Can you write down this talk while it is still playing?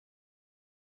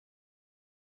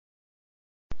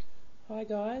Hi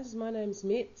guys, my name's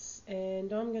Mitz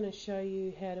and I'm going to show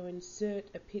you how to insert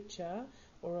a picture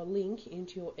or a link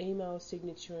into your email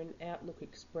signature in Outlook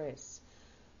Express.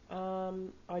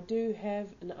 I do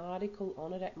have an article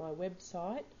on it at my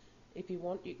website. If you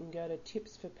want, you can go to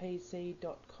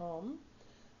tipsforpc.com.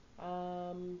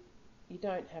 You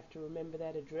don't have to remember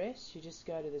that address. You just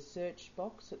go to the search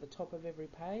box at the top of every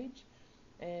page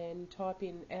and type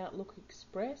in Outlook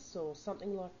Express or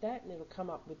something like that, and it'll come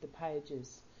up with the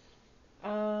pages.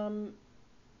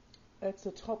 It's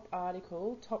a top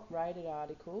rated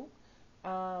article,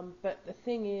 but the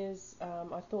thing is,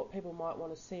 I thought people might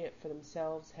want to see it for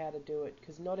themselves how to do it,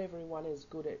 because not everyone is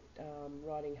good at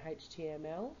writing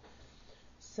HTML.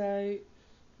 So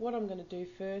what I'm going to do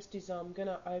first is I'm going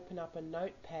to open up a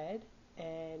notepad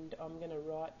and I'm going to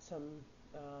write some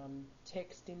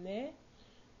text in there.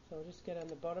 So I'll just get on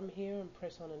the bottom here and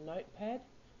press on a notepad.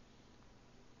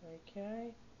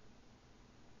 Okay.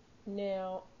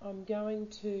 Now I'm going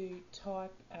to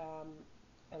type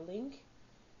a link,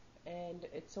 and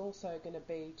it's also going to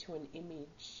be to an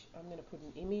image. I'm going to put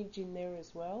an image in there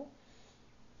as well.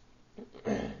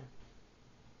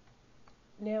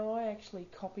 Now I actually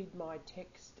copied my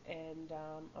text and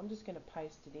I'm just going to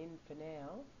paste it in for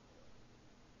now.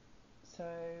 So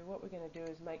what we're going to do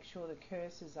is make sure the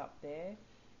cursor's up there,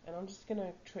 and I'm just going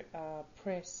to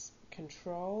press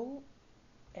Control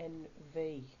and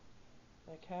V.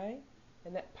 Okay,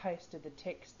 and that pasted the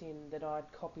text in that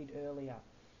I'd copied earlier.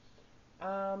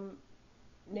 Now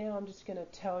I'm just going to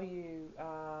tell you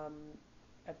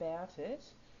about it.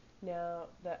 Now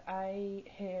the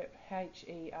AHEREF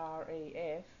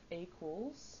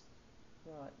equals,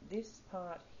 right, this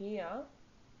part here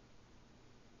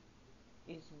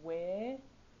is where,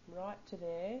 right to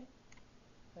there,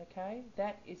 okay,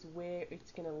 that is where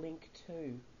it's going to link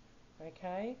to,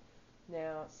 okay.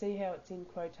 Now see how it's in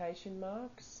quotation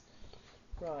marks?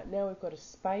 Right, now we've got a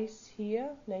space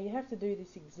here. Now you have to do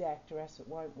this exact or else it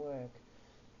won't work.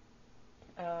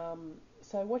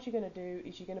 So what you're going to do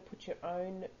is you're going to put your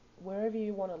own, wherever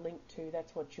you want to link to,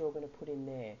 that's what you're going to put in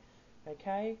there.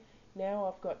 Okay, now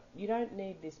I've got, you don't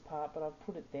need this part, but I've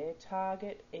put it there,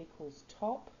 target equals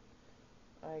top.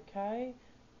 Okay,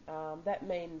 that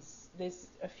means there's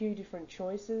a few different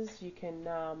choices. You can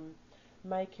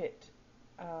make it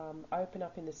open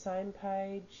up in the same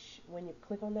page when you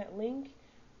click on that link,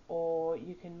 or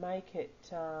you can make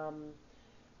it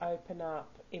open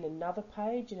up in another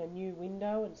page in a new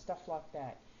window and stuff like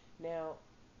that. Now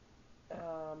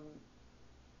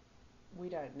we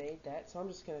don't need that, so I'm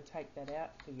just going to take that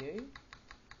out for you,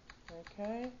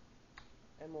 okay,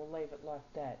 and we'll leave it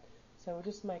like that. So we'll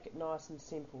just make it nice and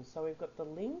simple. So we've got the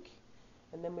link,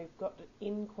 and then we've got it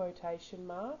in quotation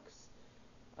marks.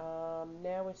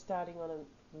 Now we're starting on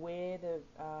where the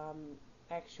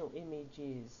actual image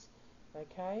is.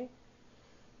 Okay.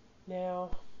 Now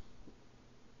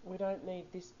we don't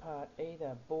need this part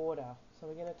either, border. So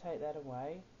we're going to take that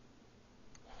away.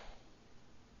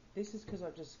 This is because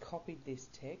I've just copied this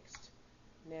text.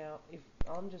 Now if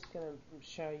I'm just going to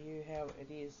show you how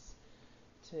it is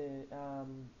to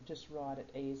just write it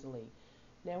easily.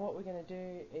 Now what we're going to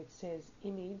do, it says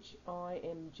image,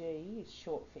 IMG is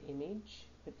short for image,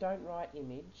 but don't write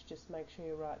image, just make sure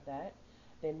you write that,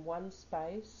 then one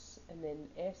space, and then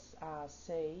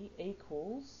SRC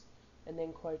equals, and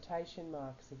then quotation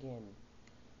marks again.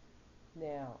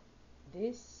 Now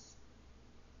this,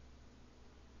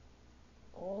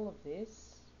 all of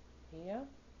this here,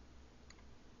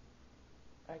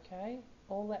 okay,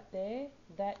 all that there,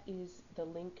 that is the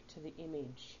link to the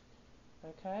image,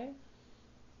 okay.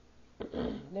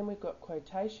 Then we've got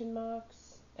quotation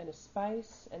marks and a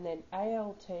space, and then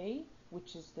ALT,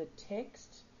 which is the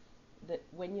text that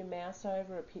when you mouse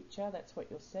over a picture, that's what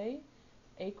you'll see,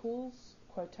 equals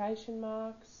quotation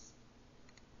marks,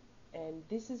 and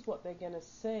this is what they're going to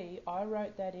see. I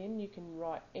wrote that in. You can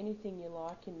write anything you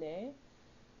like in there.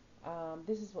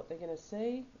 This is what they're going to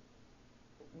see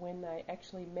when they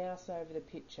actually mouse over the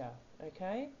picture,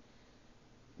 okay.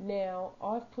 Now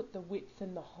I've put the width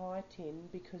and the height in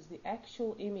because the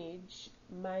actual image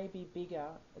may be bigger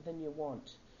than you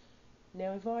want.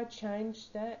 Now if I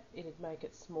changed that, it'd make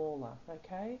it smaller,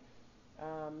 okay.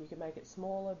 You can make it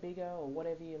smaller, bigger, or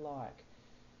whatever you like.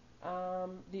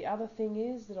 The other thing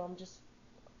is that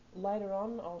later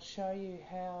on I'll show you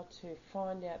how to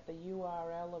find out the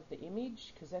URL of the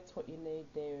image, because that's what you need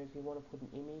there if you want to put an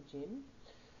image in.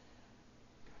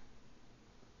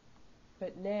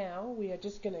 But now we are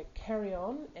just going to carry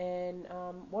on, and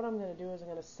what I'm going to do is I'm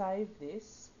going to save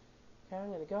this. Okay, I'm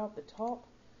going to go up the top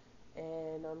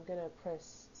and I'm going to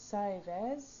press Save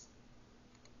As.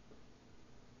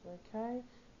 Okay,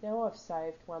 Now I've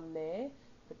saved one there,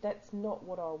 but that's not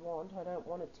what I want. I don't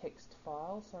want a text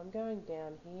file, so I'm going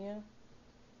down here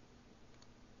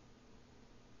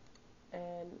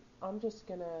and I'm just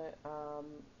going to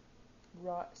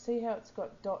see how it's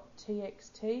got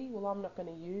 .txt? Well, I'm not going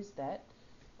to use that.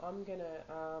 I'm going to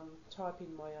type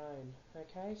in my own.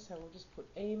 Okay, so we'll just put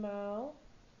email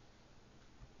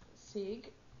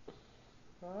sig,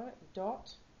 right,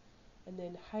 dot, and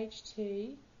then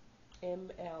html.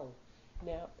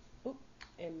 Now,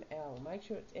 ML. Make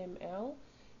sure it's ML.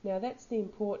 Now that's the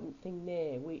important thing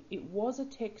there. It was a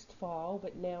text file,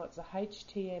 but now it's a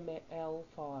HTML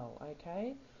file.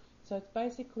 Okay, so it's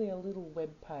basically a little web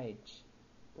page,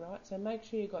 right? So make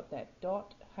sure you got that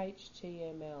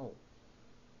 .html.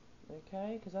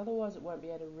 Okay, because otherwise it won't be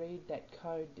able to read that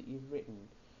code that you've written.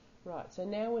 Right, so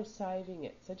now we're saving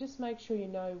it. So just make sure you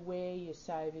know where you're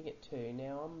saving it to.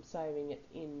 Now I'm saving it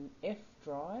in F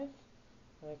drive.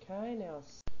 Okay,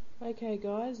 okay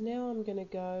guys, now I'm going to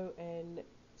go and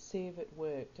see if it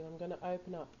worked. And I'm going to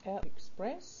open up Outlook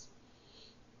Express.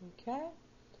 Okay,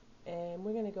 and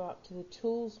we're going to go up to the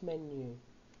Tools menu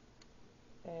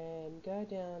and go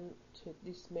down to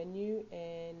this menu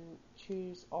and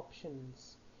choose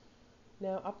Options.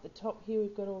 Now up the top here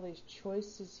we've got all these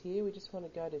choices here. We just want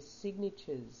to go to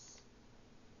Signatures.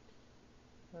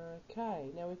 Okay,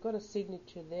 now we've got a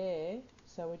signature there,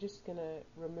 so we're just going to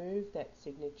remove that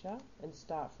signature and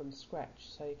start from scratch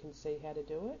so you can see how to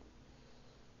do it.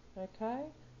 Okay,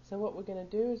 so what we're going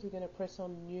to do is we're going to press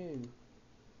on New.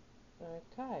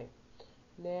 Okay,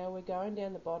 now we're going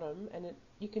down the bottom and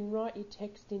you can write your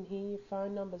text in here, your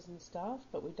phone numbers and stuff,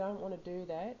 but we don't want to do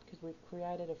that because we've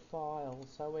created a file.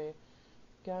 So we're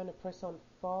going to press on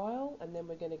File and then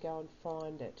we're going to go and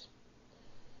find it.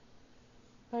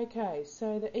 Okay,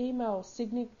 so the email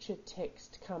signature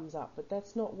text comes up, but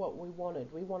that's not what we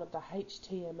wanted. We wanted the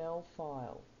HTML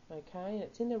file. Okay, and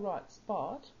it's in the right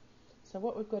spot. So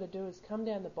what we've got to do is come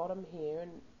down the bottom here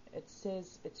and it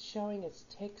says it's showing us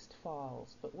text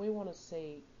files, but we want to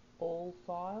see all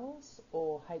files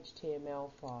or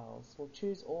HTML files. We'll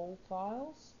choose all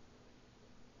files.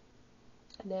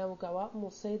 Now we'll go up and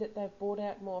we'll see that they've brought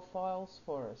out more files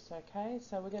for us. Okay,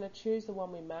 so we're going to choose the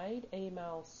one we made,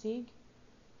 email sig.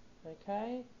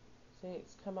 Okay, see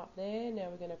it's come up there. Now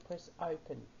we're going to press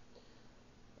open.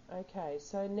 Okay,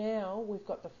 so now we've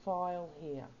got the file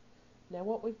here. Now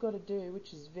what we've got to do,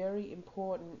 which is very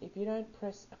important, if you don't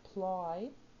press apply,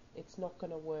 it's not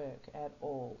going to work at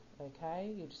all.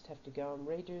 Okay, you just have to go and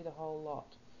redo the whole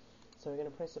lot. So we're going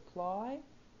to press apply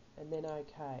and then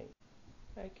OK.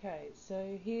 Okay,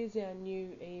 so here's our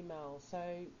new email.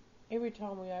 So every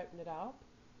time we open it up,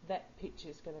 that picture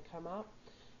is going to come up.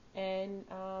 And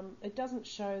it doesn't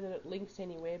show that it links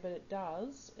anywhere, but it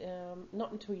does,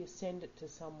 not until you send it to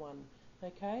someone.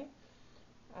 Okay,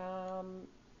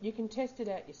 you can test it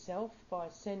out yourself by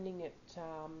send it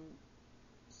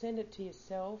to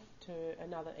yourself to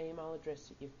another email address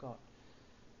that you've got.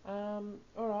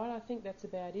 Alright, I think that's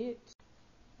about it.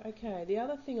 Okay, the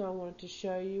other thing I wanted to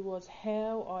show you was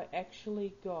how I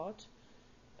actually got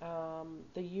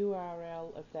the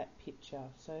URL of that picture.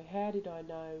 So how did I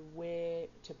know where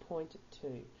to point it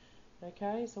to?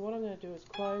 Okay, so what I'm going to do is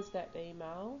close that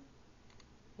email.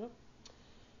 Yep.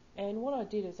 And what I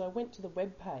did is I went to the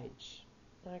web page.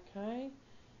 Okay,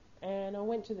 and I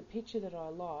went to the picture that I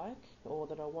like or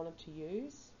that I wanted to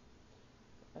use.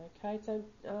 Okay, so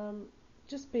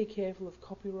just be careful of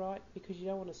copyright because you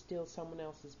don't want to steal someone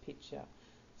else's picture.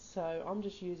 So I'm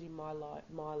just using my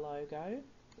logo.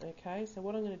 Okay, so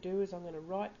what I'm going to do is I'm going to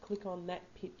right click on that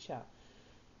picture.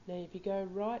 Now if you go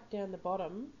right down the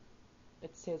bottom,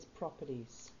 it says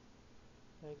properties.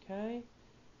 Okay,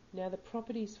 now the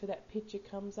properties for that picture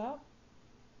comes up.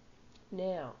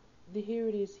 Now here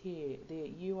it is here,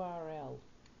 the URL.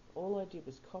 All I did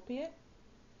was copy it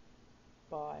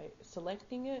by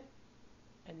selecting it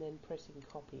and then pressing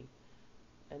copy,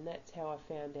 and that's how I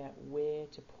found out where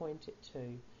to point it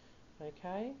to.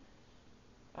 Okay,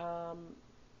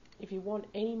 if you want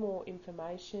any more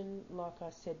information, like I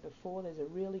said before, there's a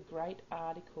really great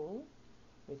article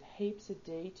with heaps of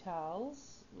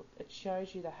details. Look, it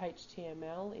shows you the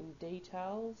HTML in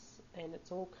details and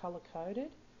it's all color coded.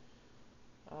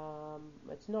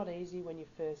 It's not easy when you're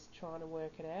first trying to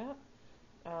work it out.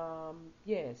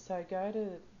 Yeah, so go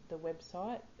to the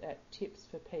website at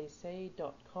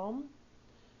tipsforpc.com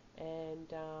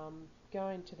and go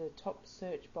into the top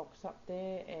search box up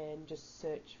there and just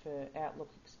search for Outlook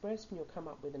Express and you'll come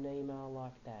up with an email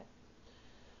like that.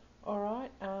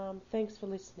 Alright, thanks for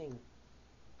listening.